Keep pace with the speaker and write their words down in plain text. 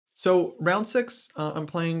So round six, I'm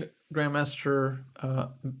playing Grandmaster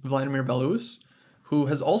Vladimir Belous, who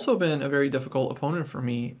has also been a very difficult opponent for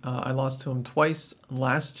me. I lost to him twice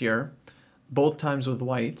last year, both times with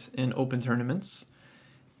white in open tournaments,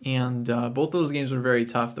 and both those games were very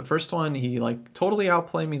tough. The first one, he like totally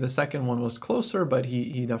outplayed me. The second one was closer, but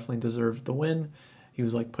he definitely deserved the win. He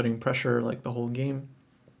was like putting pressure like the whole game.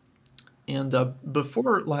 And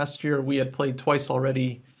before last year, we had played twice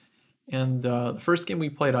already, and the first game we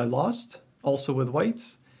played, I lost, also with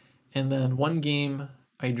white. And then one game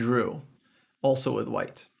I drew, also with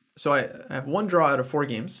white. So I have one draw out of four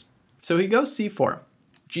games. So he goes c4,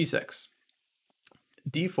 g6,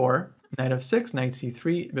 d4, knight f6, knight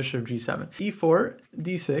c3, bishop g7, e4,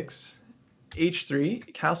 d6,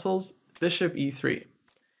 h3, castles, bishop e3.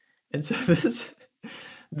 And so this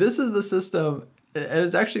is the system. It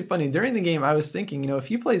was actually funny. During the game, I was thinking, if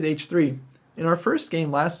he plays h3, in our first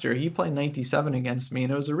game last year, he played knight d7 against me,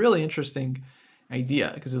 and it was a really interesting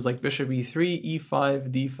idea because it was like bishop e3,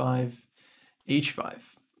 e5, d5, h5.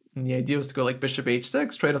 And the idea was to go like bishop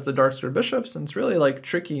h6, trade off the dark square bishops, and it's really like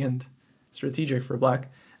tricky and strategic for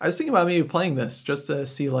black. I was thinking about maybe playing this just to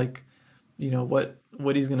see like,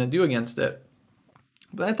 what he's going to do against it.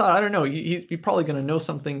 But I thought, I don't know, he's probably going to know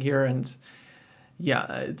something here, and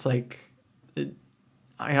yeah, it's like,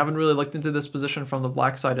 I haven't really looked into this position from the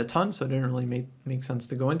black side a ton, so it didn't really make sense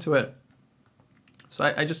to go into it.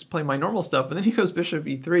 So I just play my normal stuff, but then he goes bishop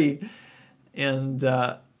e3, and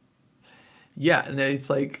yeah, and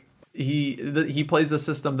it's like he plays the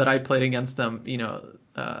system that I played against him,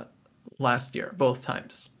 last year, both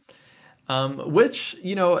times. Which,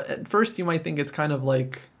 at first you might think it's kind of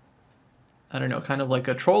like, I don't know, kind of like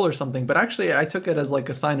a troll or something, but actually I took it as like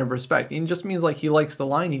a sign of respect. It just means like he likes the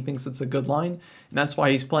line, he thinks it's a good line, and that's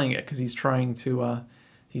why he's playing it, because he's trying to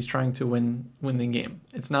win the game.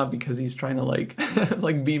 It's not because he's trying to like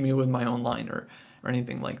like beat me with my own line or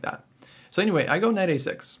anything like that. So anyway, I go knight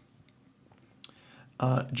a6,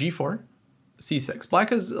 g4, c6. Black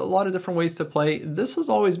has a lot of different ways to play. This has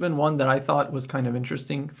always been one that I thought was kind of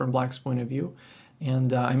interesting from black's point of view,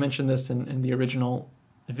 and I mentioned this in the original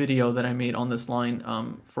video that I made on this line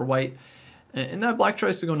for white. And that black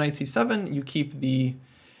tries to go knight c7. You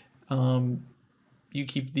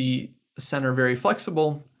keep the center very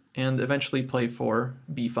flexible and eventually play for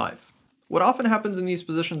b5. What often happens in these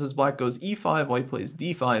positions is black goes e5, white plays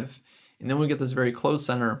d5, and then we get this very closed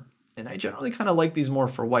center. And I generally kind of like these more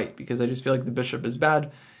for white because I just feel like the bishop is bad.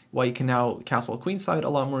 White can now castle queenside a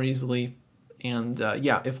lot more easily. And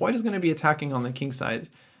yeah, if white is going to be attacking on the king side,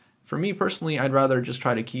 for me personally, I'd rather just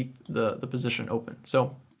try to keep the position open.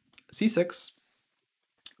 So c6,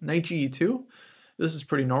 knight ge2. This is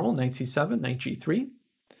pretty normal. Knight c7, knight g3.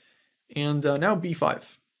 And now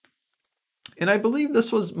b5. And I believe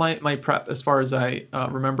this was my prep as far as I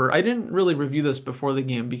remember. I didn't really review this before the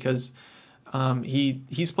game because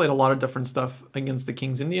he's played a lot of different stuff against the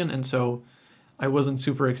King's Indian, and so I wasn't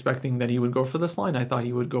super expecting that he would go for this line. I thought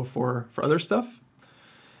he would go for other stuff.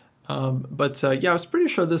 But yeah, I was pretty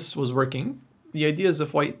sure this was working. The idea is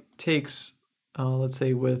if white takes, let's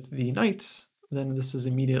say with the knight, then this is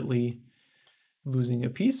immediately losing a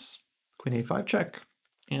piece. Queen a5 check.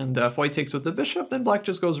 And if white takes with the bishop, then black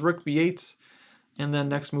just goes rook b8. And then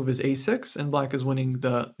next move is a6, and black is winning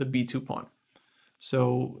the b2 pawn.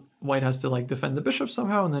 So white has to like defend the bishop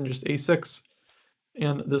somehow, and then just a6.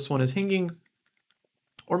 And this one is hanging.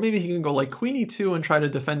 Or maybe he can go like queen e2 and try to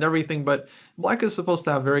defend everything, but black is supposed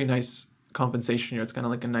to have very nice compensation here. It's kind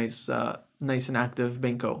of like a nice and active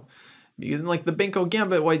Benko. Because like the Benko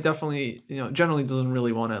gambit, white definitely, generally doesn't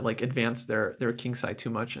really want to like advance their king side too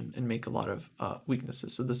much and make a lot of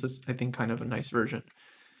weaknesses. So this is, I think, kind of a nice version.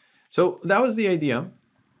 So that was the idea.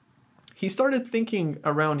 He started thinking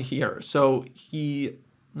around here. So he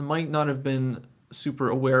might not have been super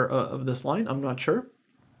aware of this line. I'm not sure.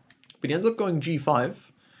 But he ends up going g5.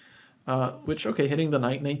 Which, okay, hitting the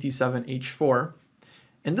knight, knight d7, h4.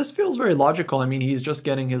 And this feels very logical. I mean, he's just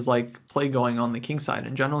getting his like play going on the king side,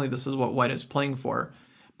 and generally this is what white is playing for.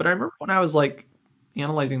 But I remember when I was like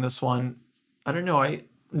analyzing this one, I don't know, I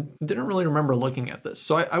didn't really remember looking at this.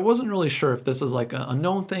 So I wasn't really sure if this is like a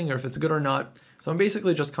known thing or if it's good or not. So I'm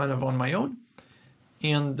basically just kind of on my own.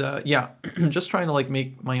 And yeah, just trying to like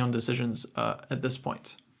make my own decisions at this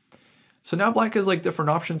point. So now black has like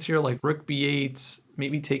different options here, like rook b8,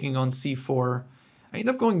 maybe taking on c4. I end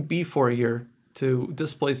up going b4 here to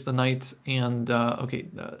displace the knight and,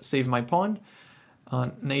 save my pawn.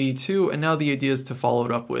 Knight e2, and now the idea is to follow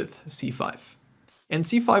it up with c5. And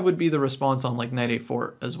c5 would be the response on like knight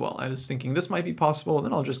a4 as well. I was thinking this might be possible,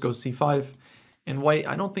 then I'll just go c5. And white,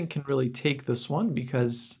 I don't think can really take this one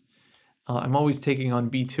because I'm always taking on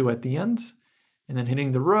b2 at the end, and then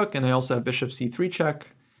hitting the rook, and I also have bishop c3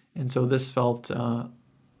 check, and so this felt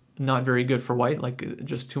not very good for white, like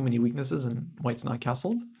just too many weaknesses, and white's not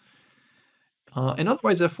castled. And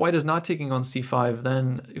otherwise, if white is not taking on c5,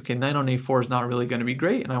 then, okay, knight on a4 is not really going to be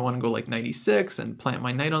great, and I want to go like knight e6 and plant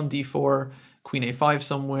my knight on d4, queen a5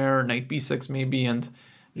 somewhere, knight b6 maybe, and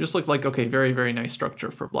it just looked like, okay, very, very nice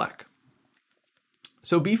structure for black.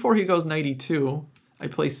 So before he goes knight e2, I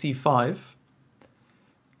play c5,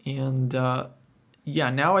 and yeah,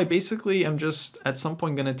 now I basically am just at some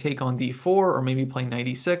point going to take on d4 or maybe play knight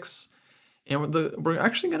e6, and we're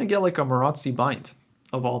actually going to get like a Marazzi bind,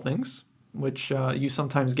 of all things, which you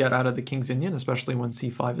sometimes get out of the King's Indian, especially when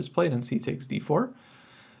c5 is played and c takes d4.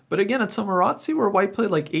 But again, it's a Marazzi where white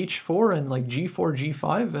played like h4 and like g4,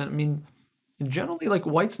 g5, and I mean, generally like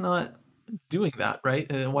white's not doing that, right?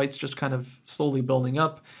 And white's just kind of slowly building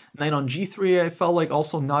up. Knight on g3 I felt like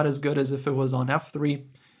also not as good as if it was on f3.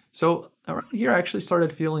 So around here I actually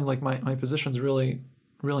started feeling like my position's really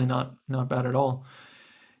not bad at all.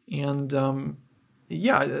 And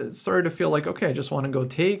yeah, it started to feel like, okay, I just want to go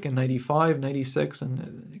take, and knight e5, knight e6,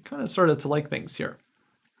 and it kind of started to like things here.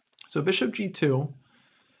 So bishop g2,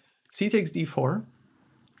 c takes d4,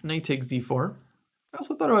 knight takes d4. I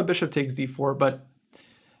also thought about bishop takes d4, but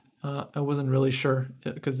I wasn't really sure,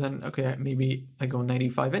 because then, okay, maybe I go knight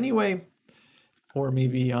e5 anyway, or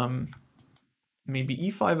maybe maybe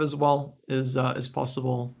e5 as well is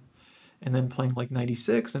possible, and then playing like knight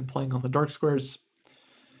e6 and playing on the dark squares.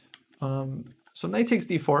 So knight takes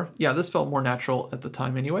d4. Yeah, this felt more natural at the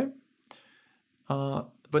time anyway.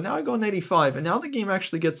 But now I go knight e5, and now the game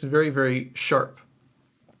actually gets very, very sharp,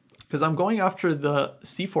 because I'm going after the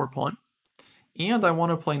c4 pawn, and I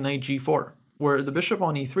want to play knight g4, where the bishop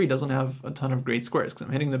on e3 doesn't have a ton of great squares, because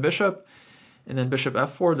I'm hitting the bishop, and then bishop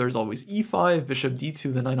f4, there's always e5, bishop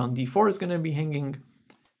d2, the knight on d4 is going to be hanging,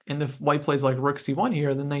 and if white plays like rook c1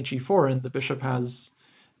 here, then knight g4, and the bishop has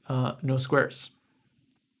no squares.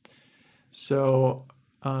 So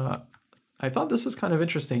I thought this was kind of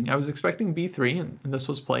interesting. I was expecting b3, and this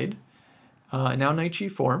was played. Now knight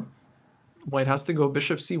g4, white has to go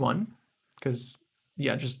bishop c1, because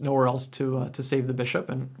yeah, just nowhere else to save the bishop,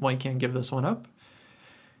 and white can't give this one up.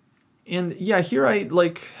 And yeah, here I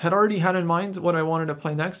had already had in mind what I wanted to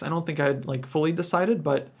play next. I don't think I had like fully decided,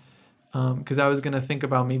 but because I was gonna think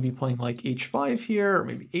about maybe playing like h5 here, or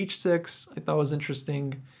maybe h6. I thought was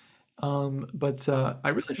interesting, but I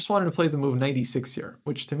really just wanted to play the move knight e6 here,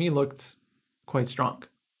 which to me looked quite strong.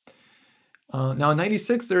 Now knight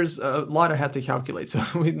e6, there's a lot I had to calculate, so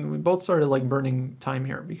we both started like burning time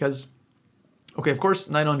here, because okay, of course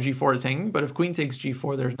knight on g4 is hanging, but if queen takes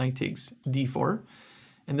g4, there's knight takes d4.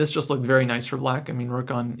 And this just looked very nice for black. I mean,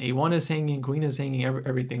 rook on a1 is hanging, queen is hanging,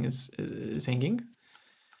 everything is hanging.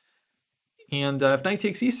 And if knight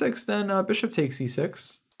takes e6, then bishop takes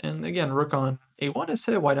e6. And again, rook on a1 is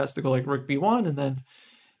hit, white has to go like rook b1, and then,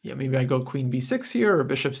 yeah, maybe I go queen b6 here, or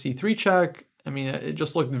bishop c3 check. I mean, it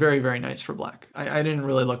just looked very, very nice for black. I didn't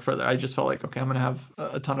really look further. I just felt like, okay, I'm going to have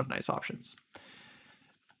a ton of nice options.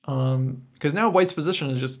 Because now white's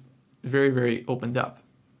position is just very, very opened up.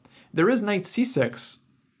 There is knight c6,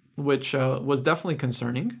 which was definitely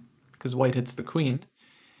concerning, because white hits the queen.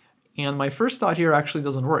 And my first thought here actually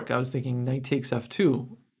doesn't work. I was thinking knight takes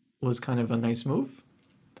f2 was kind of a nice move.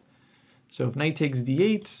 So if knight takes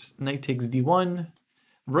d8, knight takes d1,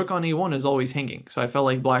 rook on a1 is always hanging. So I felt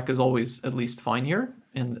like black is always at least fine here,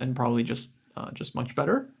 and probably just much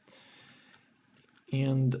better.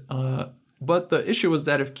 And but the issue was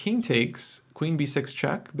that if king takes, queen b6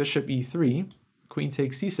 check, bishop e3, queen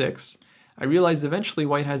takes c6, I realized eventually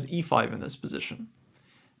white has e5 in this position.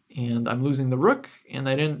 And I'm losing the rook, and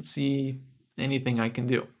I didn't see anything I can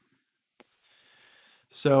do.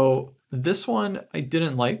 So this one I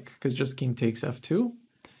didn't like, because just king takes f2.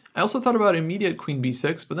 I also thought about immediate queen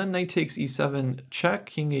b6, but then knight takes e7 check,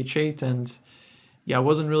 king h8, and yeah, I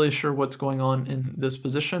wasn't really sure what's going on in this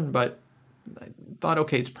position, but I thought,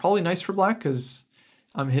 okay, it's probably nice for black, because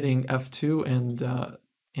I'm hitting f2 and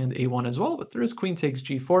a1 as well, but there is queen takes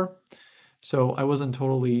g4. So I wasn't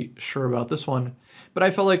totally sure about this one, but I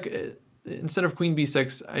felt like instead of queen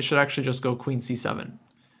b6, I should actually just go queen c7.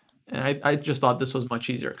 And I just thought this was much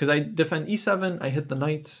easier, because I defend e7, I hit the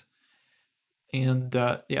knight, and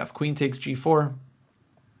yeah, if queen takes g4,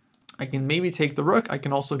 I can maybe take the rook. I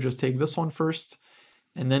can also just take this one first,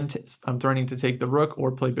 and then I'm threatening to take the rook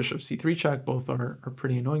or play bishop c3 check. Both are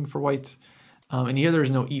pretty annoying for white. And here there's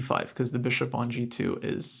no e5, because the bishop on g2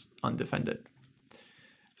 is undefended.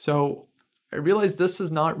 So I realized this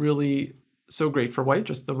is not really so great for white,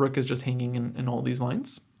 just the rook is just hanging in all these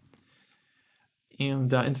lines.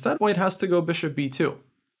 And instead, white has to go bishop b2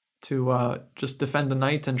 to just defend the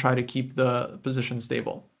knight and try to keep the position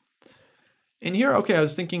stable. And here, okay, I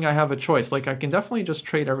was thinking I have a choice. Like, I can definitely just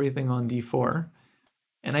trade everything on d4.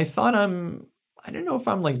 And I thought I don't know if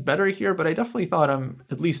I'm like better here, but I definitely thought I'm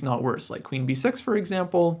at least not worse. Like queen b6, for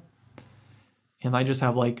example. And I just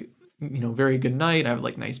have like, very good knight. I have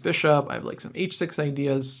like nice bishop. I have like some h6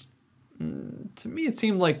 ideas. To me, it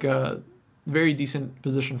seemed like a very decent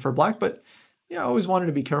position for black, but yeah, I always wanted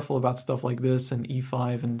to be careful about stuff like this and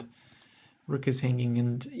e5 and rook is hanging.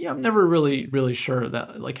 And yeah, I'm never really sure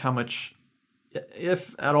that like how much,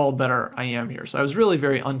 if at all, better I am here. So I was really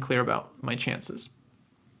very unclear about my chances.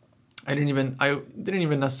 I didn't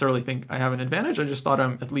even necessarily think I have an advantage. I just thought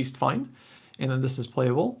I'm at least fine and that this is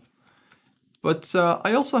playable. But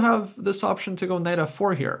I also have this option to go knight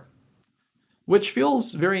f4 here, which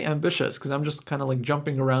feels very ambitious because I'm just kind of like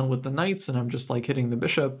jumping around with the knights and I'm just like hitting the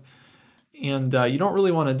bishop. And you don't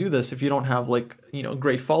really want to do this if you don't have like,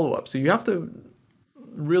 great follow-up. So you have to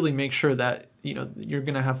really make sure that, you're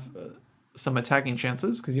going to have some attacking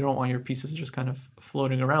chances because you don't want your pieces just kind of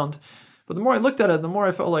floating around. But the more I looked at it, the more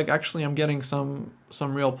I felt like actually I'm getting some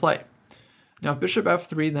real play. Now, if bishop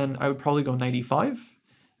f3, then I would probably go knight e5.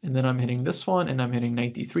 And then I'm hitting this one, and I'm hitting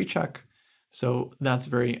knight d3 check. So that's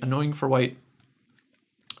very annoying for white.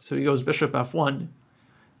 So he goes bishop f1.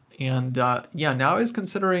 And yeah, now he's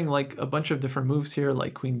considering like a bunch of different moves here,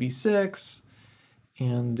 like queen b6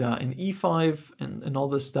 and an e5 and all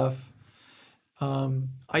this stuff.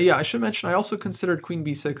 Yeah, I should mention I also considered queen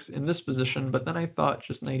b6 in this position, but then I thought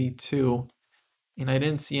just knight e2, and I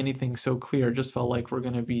didn't see anything so clear. It just felt like we're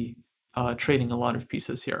going to be trading a lot of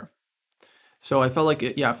pieces here. So I felt like,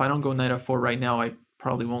 yeah, if I don't go knight f4 right now, I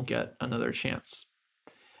probably won't get another chance.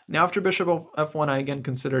 Now after bishop f1, I again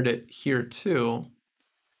considered it here too.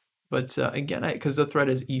 But again, because the threat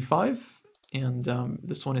is e5, and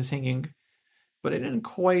this one is hanging. But I didn't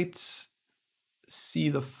quite see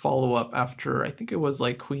the follow-up after, I think it was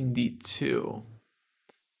like queen d2.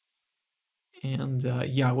 And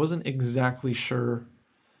yeah, I wasn't exactly sure.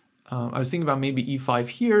 I was thinking about maybe e5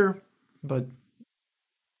 here, but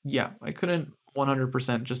yeah, I couldn't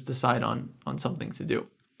 100% just decide on something to do.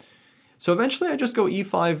 So eventually I just go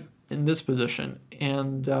e5 in this position,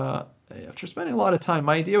 and after spending a lot of time,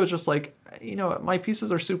 my idea was just like, my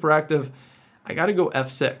pieces are super active, I gotta go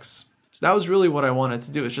f6. So that was really what I wanted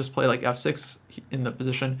to do, is just play like f6 in the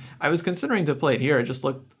position. I was considering to play it here, it just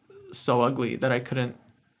looked so ugly that I couldn't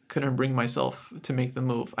bring myself to make the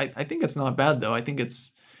move. I think it's not bad though, I think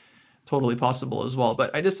it's totally possible as well,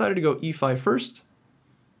 but I decided to go e5 first.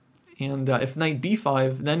 And if knight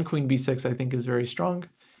b5, then queen b6 I think is very strong.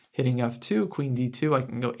 Hitting f2, queen d2, I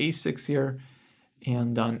can go a6 here.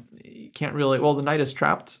 And you can't really, well, the knight is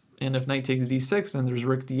trapped. And if knight takes d6, then there's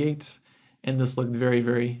rook d8. And this looked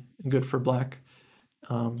very good for black.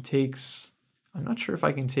 Takes, I'm not sure if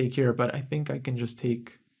I can take here, but I think I can just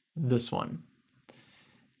take this one.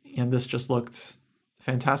 And this just looked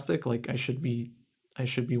fantastic. Like I should be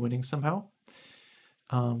winning somehow.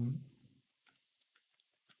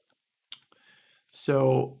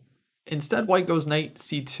 So instead, white goes knight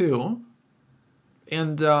c2.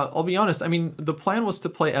 And I'll be honest, I mean, the plan was to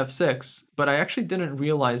play f6, but I actually didn't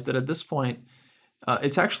realize that at this point,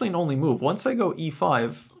 it's actually an only move. Once I go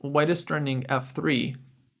e5, white is threatening f3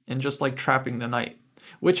 and just like trapping the knight,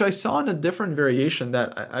 which I saw in a different variation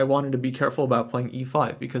that I wanted to be careful about playing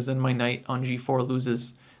e5 because then my knight on g4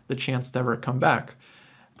 loses the chance to ever come back.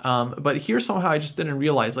 But here somehow I just didn't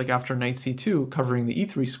realize, like after knight c2 covering the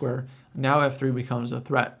e3 square, now f3 becomes a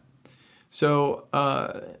threat. So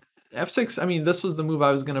f6, I mean, this was the move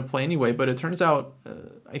I was going to play anyway, but it turns out,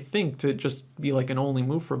 I think, to just be like an only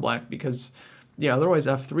move for black because, yeah, otherwise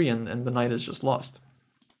f3 and the knight is just lost.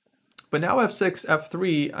 But now f6,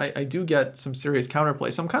 f3, I do get some serious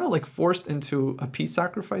counterplay. So I'm kind of like forced into a piece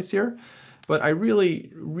sacrifice here, but I really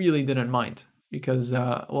didn't mind because,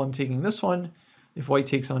 well, I'm taking this one. If white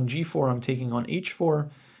takes on g4, I'm taking on h4.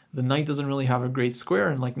 The knight doesn't really have a great square,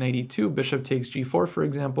 and like knight e2, bishop takes g4, for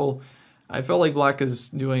example. I felt like black is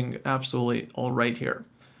doing absolutely all right here.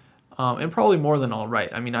 And probably more than all right.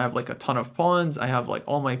 I mean, I have like a ton of pawns. I have like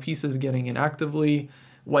all my pieces getting in actively.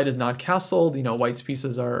 White is not castled. White's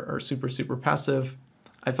pieces are super passive.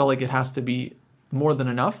 I felt like it has to be more than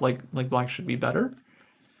enough, like black should be better.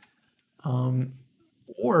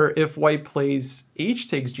 Or if white plays h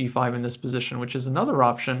takes g5 in this position, which is another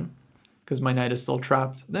option, because my knight is still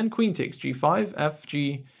trapped, then queen takes g5,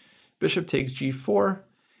 fg, bishop takes g4.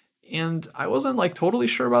 And I wasn't like totally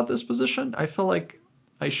sure about this position. I feel like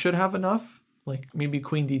I should have enough, like maybe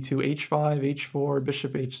queen d2, h5, h4,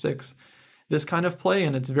 bishop h6. this kind of play,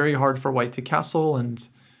 and it's very hard for white to castle, and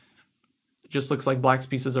it just looks like black's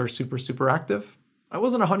pieces are super, super active. I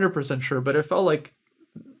wasn't 100% sure, but it felt like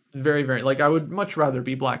very, very, like I would much rather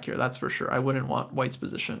be black here, that's for sure. I wouldn't want white's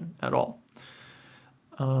position at all.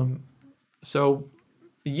 So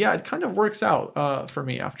yeah, it kind of works out for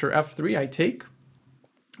me. After f3, I take,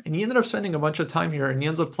 and he ended up spending a bunch of time here, and he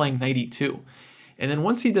ends up playing knight e2. And then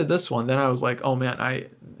once he did this one, then I was like, oh man, I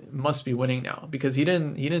must be winning now, because he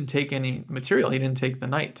didn't take any material. He didn't take the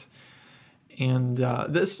knight. And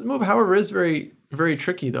this move, however, is very, very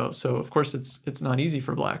tricky though. So of course it's not easy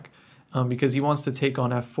for black, because he wants to take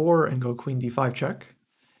on f4 and go queen d5 check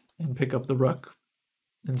and pick up the rook.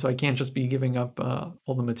 And so I can't just be giving up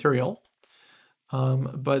all the material.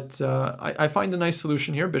 But I find a nice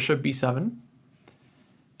solution here, bishop b7.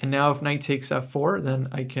 And now if knight takes f4, then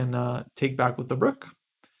I can take back with the rook.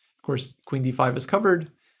 Of course, queen d5 is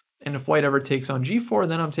covered. And if white ever takes on g4,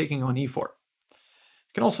 then I'm taking on e4.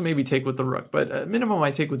 I can also maybe take with the rook, but at minimum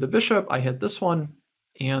I take with the bishop. I hit this one,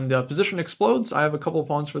 and position explodes. I have a couple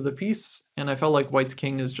pawns for the piece, and I felt like white's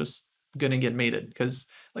king is just going to get mated. Because,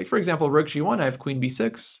 like for example, rook g1, I have queen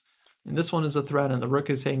b6, and this one is a threat, and the rook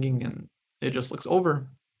is hanging, and it just looks over.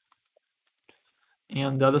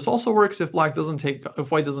 And this also works if white doesn't take on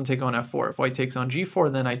f4. If white takes on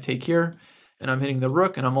g4, then I take here, and I'm hitting the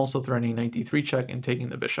rook, and I'm also threatening knight d3 check and taking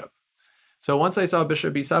the bishop. So once I saw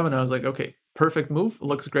bishop b7, I was like, okay, perfect move,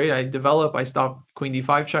 looks great. I develop, I stop queen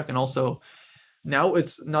d5 check, and also now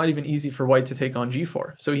it's not even easy for white to take on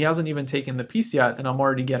g4. So he hasn't even taken the piece yet, and I'm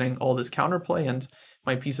already getting all this counterplay, and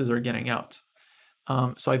my pieces are getting out.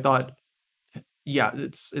 So I thought, yeah,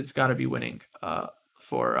 it's got to be winning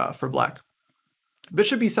for black.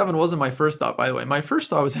 Bishop b7 wasn't my first thought, by the way. My first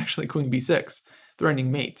thought was actually queen b6,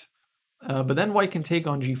 threatening mate. But then white can take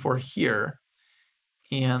on g4 here,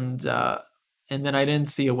 and then I didn't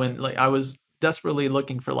see a win. Like I was desperately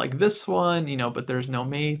looking for like this one, but there's no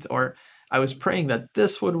mate, or I was praying that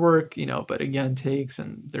this would work, but again takes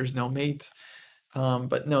and there's no mate.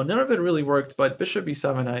 But no, none of it really worked. But bishop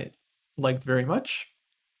b7 I liked very much.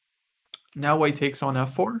 Now white takes on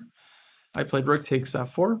f4. I played rook takes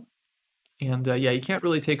f4. And yeah, you can't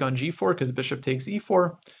really take on g4 because bishop takes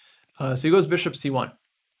e4. So he goes bishop c1.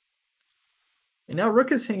 And now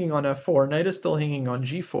rook is hanging on f4. Knight is still hanging on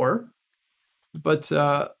g4. But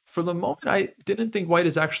for the moment, I didn't think white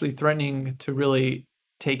is actually threatening to really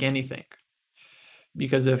take anything.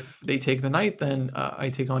 Because if they take the knight, then I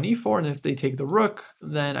take on e4. And if they take the rook,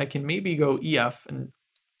 then I can maybe go ef. And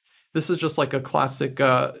this is just like a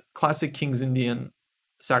classic King's Indian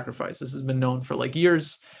sacrifice. This has been known for like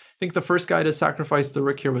years. I think the first guy to sacrifice the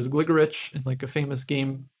rook here was Gligorich in like a famous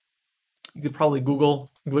game. You could probably Google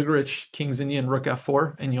Gligorich King's Indian rook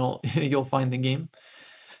f4 and you'll find the game.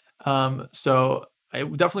 So I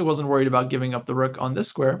definitely wasn't worried about giving up the rook on this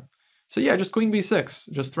square. So yeah, just queen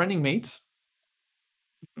b6, just threatening mates.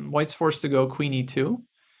 White's forced to go queen e2.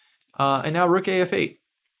 And now rook af8.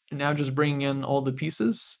 And now just bringing in all the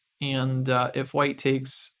pieces. And if white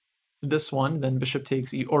takes this one, then bishop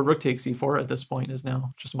takes or rook takes e4 at this point is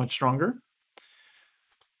now just much stronger.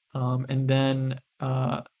 And then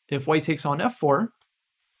if white takes on f4,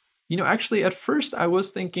 actually at first I was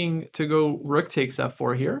thinking to go rook takes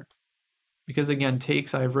f4 here, because again,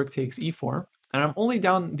 takes, I have rook takes e4, and I'm only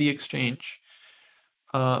down the exchange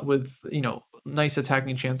with, nice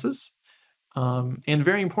attacking chances. And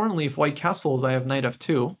very importantly, if white castles, I have knight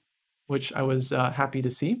f2, which I was happy to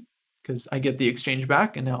see, because I get the exchange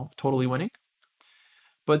back and now totally winning.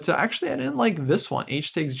 But actually I didn't like this one,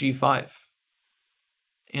 h takes g5.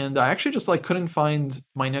 And I actually just couldn't find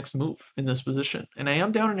my next move in this position. And I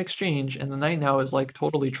am down in exchange, and the knight now is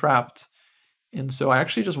totally trapped. And so I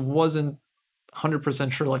actually just wasn't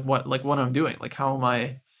 100% sure what I'm doing. How am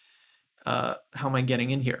I getting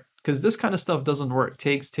in here? Because this kind of stuff doesn't work.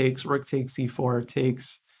 Takes, rook takes e4,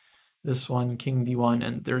 takes this one, king d1,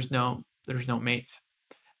 and there's no mate.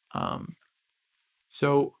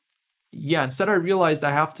 So yeah, instead I realized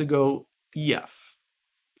I have to go ef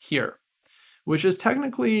here, which is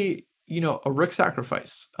technically, a rook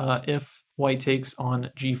sacrifice if white takes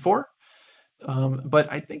on g4.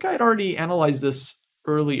 But I think I had already analyzed this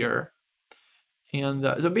earlier. And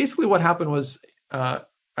so basically what happened was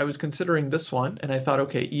I was considering this one, and I thought,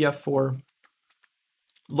 okay, ef4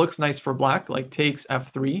 looks nice for black, takes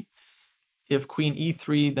f3. If queen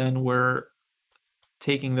e3, then we're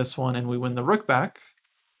taking this one and we win the rook back.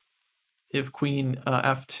 If queen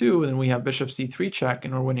f2, then we have bishop c3 check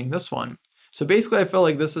and we're winning this one. So basically I felt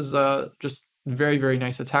like this is just very, very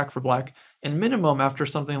nice attack for black. And minimum after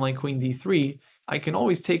something like queen d3, I can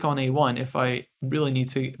always take on a1 if I really need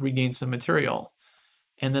to regain some material.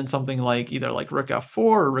 and then something like either like rook f4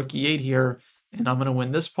 or rook e8 here, and I'm going to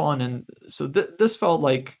win this pawn. And so this felt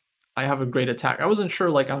like I have a great attack. I wasn't sure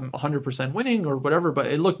like I'm 100% winning or whatever, but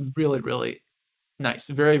it looked really, really nice.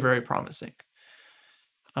 Very, very promising.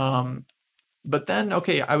 But then,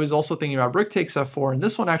 okay, I was also thinking about rook takes f4, and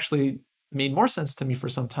this one actually made more sense to me for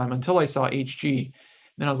some time until I saw hg.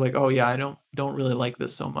 Then I was like, oh yeah, I don't really like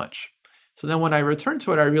this so much. So then when I returned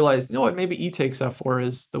to it, I realized, you know what, maybe e takes f4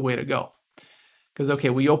 is the way to go. Because, okay,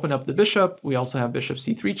 we open up the bishop. We also have bishop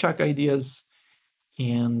c3 check ideas.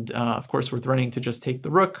 And of course, we're threatening to just take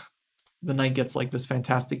the rook. The knight gets like this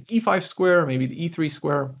fantastic e5 square, maybe the e3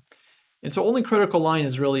 square. And so only critical line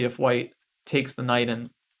is really if white takes the knight,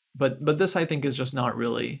 and but this I think is just not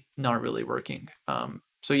really working.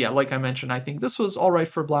 So yeah, like I mentioned, I think this was all right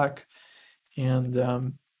for black. And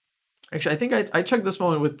actually, I think I checked this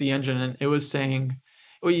moment with the engine, and it was saying,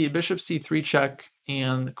 oh yeah, bishop c3 check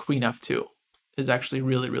and queen f2 is actually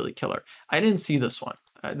really, really killer. I didn't see this one.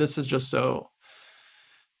 This is just so,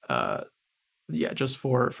 yeah, just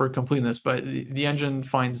for completeness, but the engine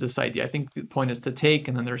finds this idea. I think the point is to take,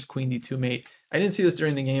 and then there's queen d2 mate. I didn't see this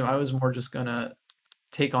during the game. I was more just gonna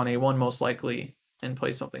take on a1 most likely and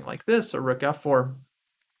play something like this, or rook f4.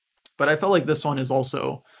 But I felt like this one is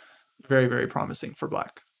also very, very promising for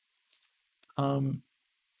black. In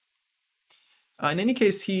any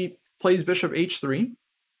case, he plays bishop h3,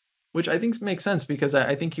 which I think makes sense because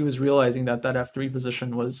I think he was realizing that that f3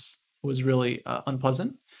 position was really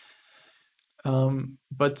unpleasant.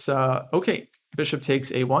 Okay, bishop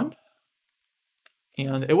takes a1.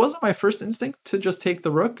 And it wasn't my first instinct to just take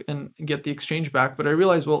the rook and get the exchange back, but I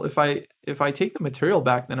realized, well, if I take the material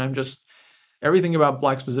back, then I'm just, everything about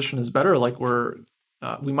black's position is better. Like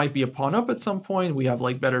we might be a pawn up at some point. We have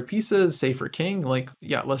like better pieces, safer king. Like,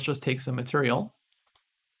 yeah, let's just take some material.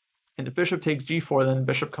 And if bishop takes g4, then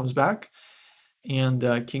bishop comes back,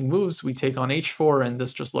 and king moves. We take on h4, and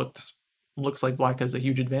this just looks like black has a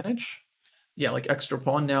huge advantage. Yeah, like extra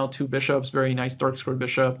pawn now, 2 bishops, very nice dark square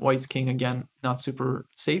bishop. White's king, again, not super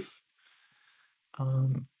safe.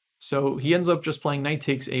 So he ends up just playing knight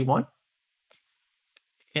takes a1.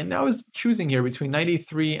 And now I was choosing here between knight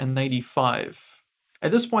e3 and knight e5.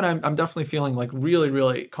 At this point, I'm definitely feeling like really,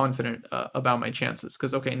 really confident about my chances.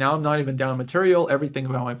 Because, okay, now I'm not even down material. Everything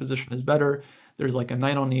about my position is better. There's like a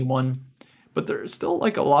knight on e1. But there's still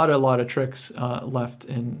like a lot of tricks left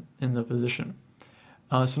in the position.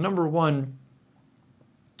 So number one,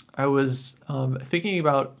 I was thinking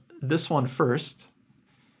about this one first.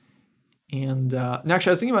 And actually,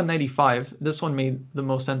 I was thinking about knight e5. This one made the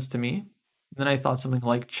most sense to me. Then I thought something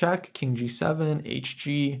like check, king g7,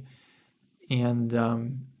 hg. And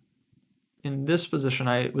in this position,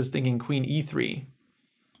 I was thinking queen e3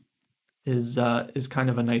 is kind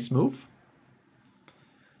of a nice move.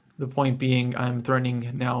 The point being, I'm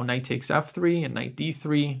threatening now knight takes f3 and knight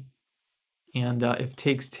d3. And if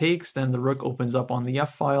takes, then the rook opens up on the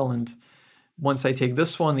f file. And once I take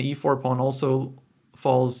this one, the e4 pawn also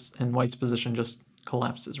falls, and white's position just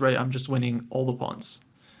collapses, right? I'm just winning all the pawns.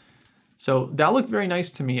 So that looked very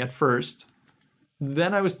nice to me at first.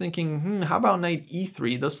 Then I was thinking, how about knight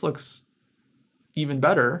e3? This looks even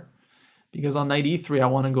better, because on knight e3, I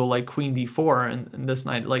want to go like queen d4, and this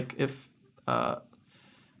knight, like if,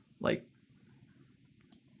 like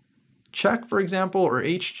check, for example, or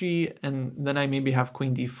hg, and then I maybe have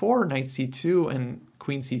queen d4, knight c2, and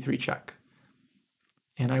queen c3 check.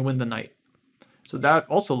 And I win the knight. So that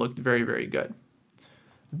also looked very, very good.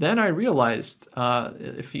 Then I realized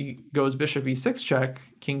if he goes bishop e6 check,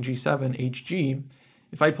 king g7, hg,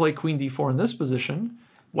 if I play queen d4 in this position,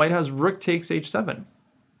 white has rook takes h7.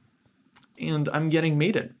 And I'm getting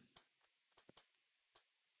mated.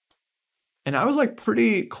 And I was like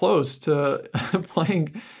pretty close to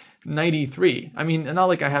playing knight e3. I mean, not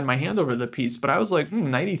like I had my hand over the piece, but I was like,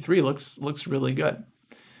 knight e3 looks really good.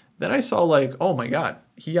 Then I saw like, oh my god,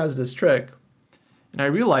 he has this trick. And I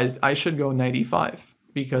realized I should go knight e5,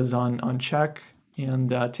 because on check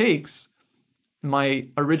and takes, my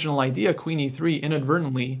original idea, queen e3,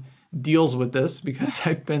 inadvertently deals with this because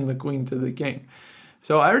I pinned the queen to the king.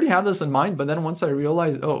 So I already had this in mind, but then once I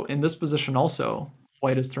realized, oh, in this position also,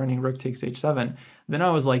 white is threatening rook takes h7, then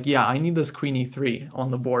I was like, yeah, I need this queen e3 on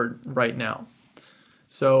the board right now.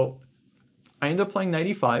 So I end up playing knight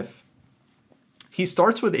e5. He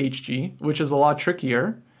starts with hg, which is a lot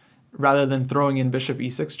trickier, rather than throwing in bishop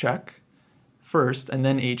e6 check first and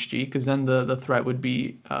then hg, because then the threat would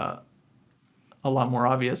be a lot more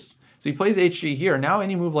obvious. So he plays hg here. Now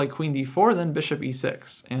any move like queen d4, then bishop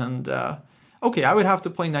e6. And okay, I would have to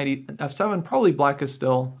play knight f7. Probably black is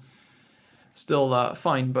still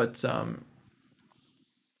fine, but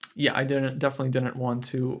yeah, I definitely didn't want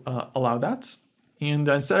to allow that. And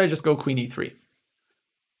instead I just go queen e3.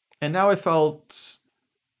 And now I felt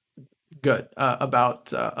good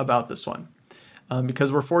about this one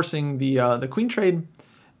because we're forcing the queen trade,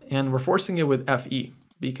 and we're forcing it with fe,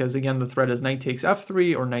 because again the threat is knight takes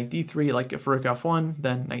f3 or knight d3. Like if rook f1,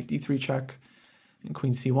 then knight d3 check, and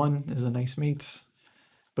queen c1 is a nice mate.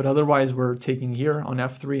 But otherwise we're taking here on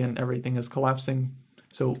f3 and everything is collapsing.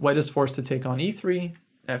 So white is forced to take on e3,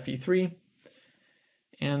 fe3.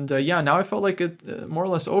 And yeah, now I felt like it more or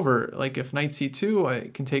less over. Like if knight c2, I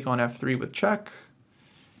can take on f3 with check.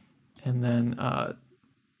 And then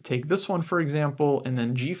take this one, for example. And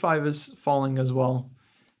then g5 is falling as well.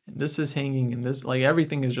 And this is hanging, and this, like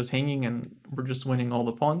everything is just hanging, and we're just winning all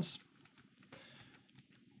the pawns.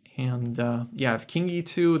 And yeah, if king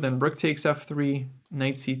e2, then rook takes f3,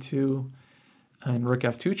 knight c2, and rook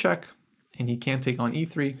f2 check. And he can't take on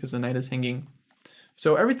e3 because the knight is hanging.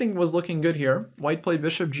 So everything was looking good here. White played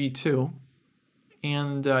bishop g2.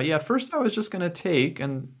 And yeah, at first I was just going to take,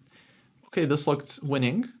 and okay, this looked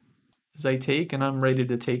winning as I take, and I'm ready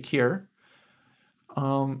to take here.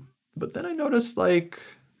 But then I noticed like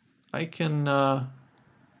I can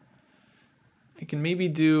maybe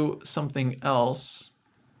do something else.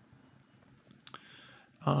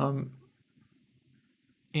 And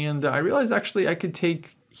I realized actually I could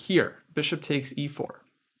take here. Bishop takes e4.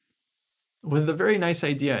 With a very nice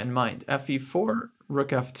idea in mind. fe4, rook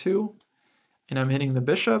f2, and I'm hitting the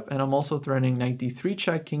bishop, and I'm also threatening knight d3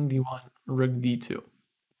 check, king d1, rook d2.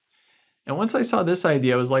 And once I saw this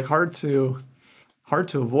idea, it was like hard to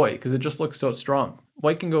avoid because it just looks so strong.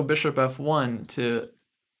 White can go bishop f1 to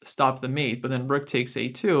stop the mate, but then rook takes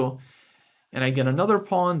a2, and I get another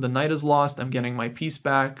pawn. The knight is lost. I'm getting my piece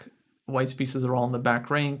back. White's pieces are all in the back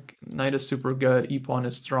rank. Knight is super good. E-pawn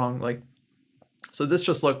is strong. Like, so this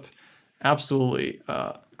just looked absolutely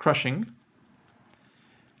crushing.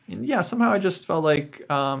 And yeah, somehow I just felt like,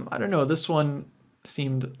 I don't know, this one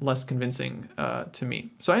seemed less convincing to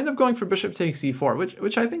me. So I ended up going for bishop takes e4,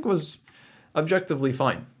 which I think was objectively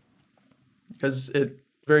fine. Because it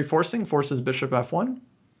very forces bishop f1.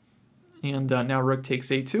 And now rook takes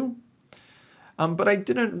a2. But I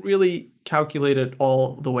didn't really calculate it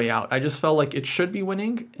all the way out. I just felt like it should be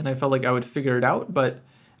winning, and I felt like I would figure it out, but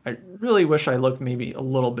I really wish I looked maybe a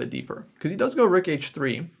little bit deeper. Because he does go rook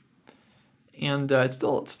h3, and it's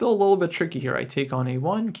still a little bit tricky here. I take on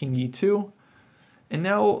a1, king e2, and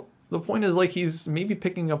now the point is like he's maybe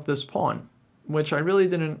picking up this pawn, which I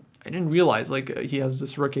didn't realize. Like he has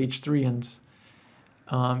this rook h3, and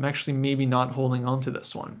I'm actually maybe not holding on to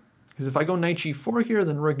this one. Because if I go knight g4 here,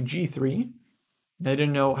 then rook g3, I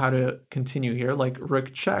didn't know how to continue here, like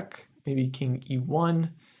rook check, maybe king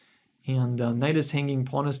e1, and knight is hanging,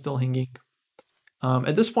 pawn is still hanging.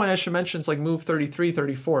 At this point, I should mention it's like move 33,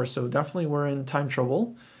 34, so definitely we're in time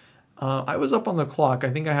trouble. I was up on the clock.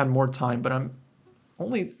 I think I had more time, but I'm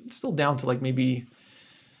only still down to like maybe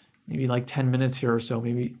like 10 minutes here or so,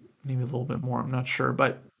 maybe a little bit more, I'm not sure.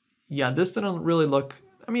 But yeah, this didn't really look,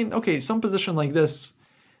 I mean, okay, some position like this,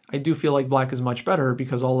 I do feel like black is much better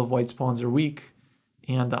because all of white's pawns are weak.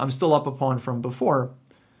 And I'm still up a pawn from before,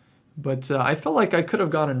 but I felt like I could have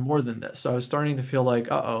gotten more than this. So I was starting to feel like,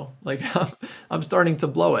 like I'm starting to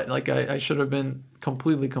blow it. Like I should have been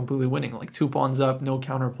completely winning, like 2 pawns up, no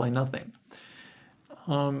counterplay, nothing.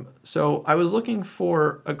 So I was looking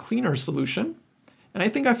for a cleaner solution, and I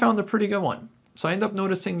think I found a pretty good one. So I end up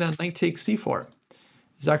noticing that knight takes c4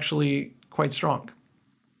 is actually quite strong.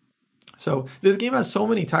 So this game has so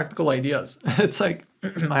many tactical ideas. It's like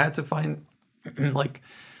I had to find like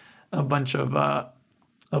a bunch of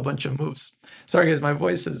moves. Sorry guys, my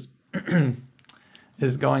voice is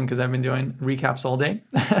is going because I've been doing recaps all day.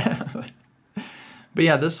 But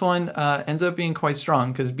yeah, this one ends up being quite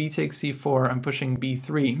strong because b takes c4, I'm pushing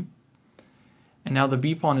b3, and now the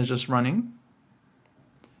b pawn is just running,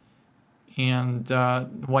 and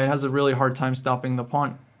white has a really hard time stopping the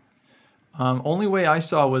pawn. Only way I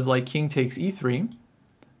saw was like king takes e3,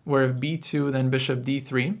 where if b2 then bishop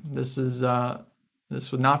d3,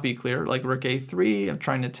 this would not be clear. Like rook a3, I'm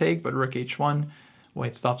trying to take, but rook h1,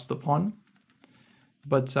 white stops the pawn.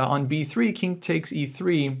 But on b3, king takes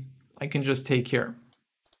e3, I can just take here.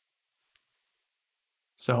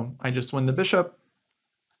 So I just win the bishop.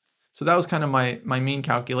 So that was kind of my main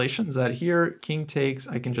calculations, that here, king takes,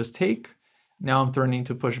 I can just take. Now I'm threatening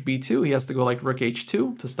to push b2. He has to go like rook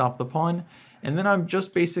h2 to stop the pawn. And then I'm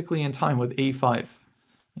just basically in time with a5.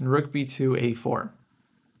 And rook b2, a4.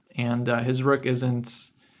 And his rook isn't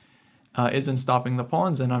stopping the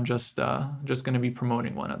pawns, and I'm just going to be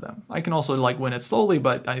promoting one of them. I can also like win it slowly,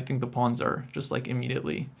 but I think the pawns are just like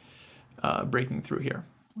immediately breaking through here.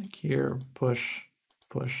 like here, push,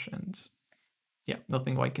 push, and yeah,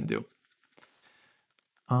 nothing white can do.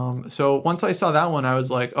 So once I saw that one, I was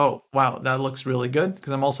like, oh, wow, that looks really good,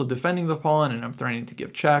 because I'm also defending the pawn and I'm threatening to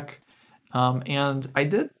give check. And I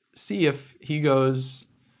did see if he goes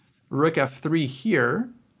rook f3 here,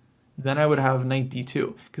 then I would have knight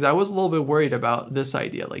d2, because I was a little bit worried about this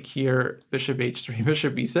idea, like here, bishop h3,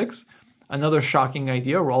 bishop b6, another shocking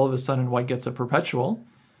idea where all of a sudden white gets a perpetual,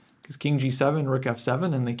 because king g7, rook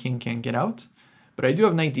f7, and the king can't get out. But I do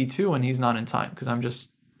have knight d2 and he's not in time, because I'm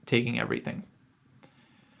just taking everything.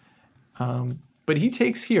 But he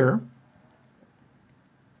takes here,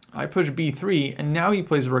 I push b3, and now he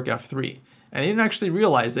plays rook f3. And I didn't actually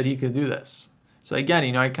realize that he could do this. So again,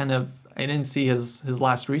 you know, I didn't see his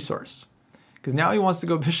last resource. Because now he wants to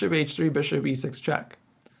go bishop h3, bishop e6 check.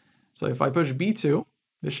 So if I push b2,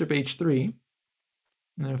 bishop h3,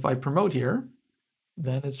 and then if I promote here,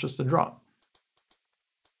 then it's just a draw.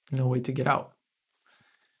 No way to get out.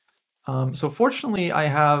 So fortunately, I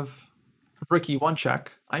have rook e1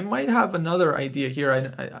 check. I might have another idea here.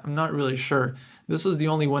 I'm not really sure. This was the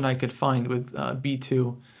only one I could find with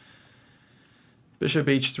b2, bishop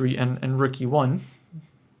h3, and rook e1.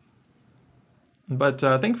 But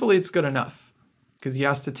thankfully, it's good enough, because he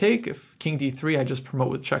has to take. If king d3, I just promote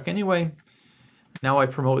with check anyway. Now I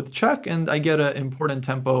promote with check, and I get an important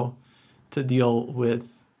tempo to deal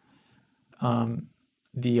with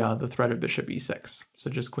the threat of bishop e6. So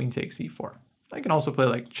just queen takes e4. I can also play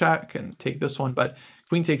like check and take this one, but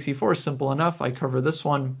queen takes e4 is simple enough. I cover this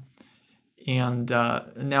one, and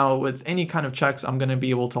now with any kind of checks, I'm going to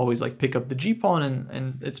be able to always like pick up the g pawn,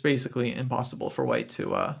 and it's basically impossible for white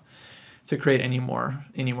to create any more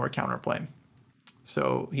counterplay.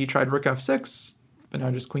 So he tried rook f6, but now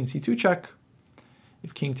just queen c2 check.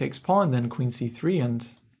 If king takes pawn, then queen c3, and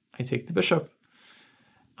I take the bishop.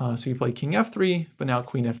 So he played king f3, but now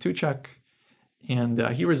queen f2 check. And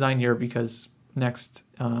he resigned here because next,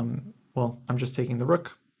 well, I'm just taking the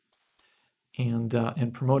rook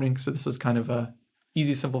and promoting. So this was kind of a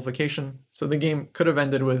easy simplification. So the game could have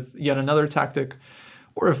ended with yet another tactic,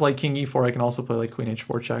 or if like king e4, I can also play like queen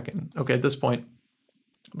h4 check. And okay, at this point,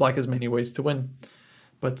 black has many ways to win.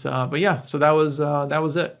 But yeah, so that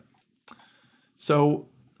was it. So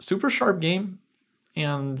super sharp game,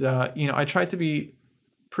 and you know, I tried to be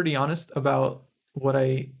pretty honest about what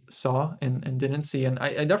I saw and didn't see, and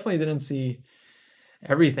I definitely didn't see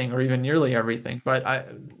everything or even nearly everything, but I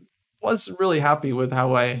was really happy with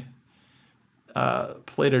how I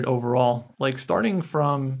played it overall. Like starting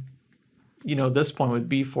from, you know, this point with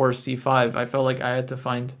b4, c5, I felt like I had to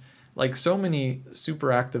find like so many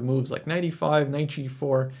super active moves, like knight e5, knight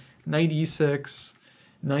g4, knight e6,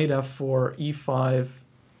 knight f4, e5,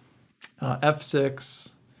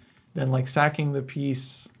 f6, then like sacking the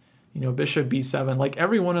piece, you know, bishop b7. Like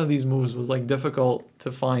every one of these moves was like difficult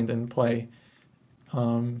to find and play.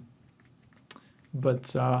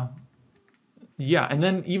 Yeah, and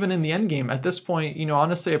then even in the end game, at this point, you know,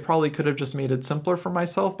 honestly, I probably could have just made it simpler for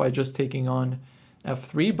myself by just taking on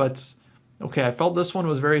f3. But okay, I felt this one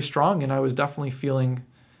was very strong, and I was definitely feeling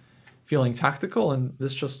tactical, and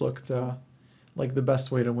this just looked like the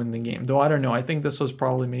best way to win the game. Though I don't know, I think this was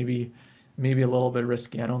probably maybe a little bit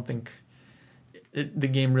risky. I don't think the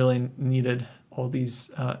game really needed all these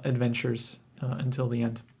adventures until the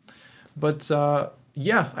end. But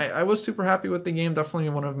yeah, I was super happy with the game. Definitely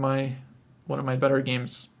one of my better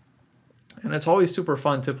games. And it's always super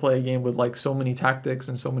fun to play a game with like so many tactics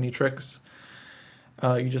and so many tricks.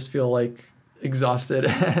 You just feel like exhausted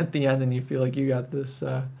at the end, and you feel like you got this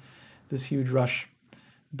this huge rush.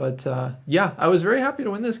 But yeah, I was very happy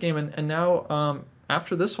to win this game, and now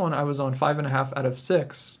after this one, I was on 5.5 out of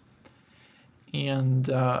 6, and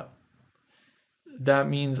that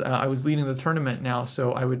means I was leading the tournament now,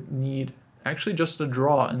 so I would need actually just a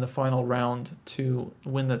draw in the final round to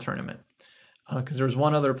win the tournament, because there was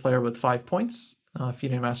one other player with 5 points,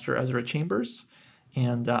 FIDE Master Ezra Chambers,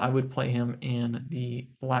 and I would play him in the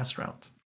last round.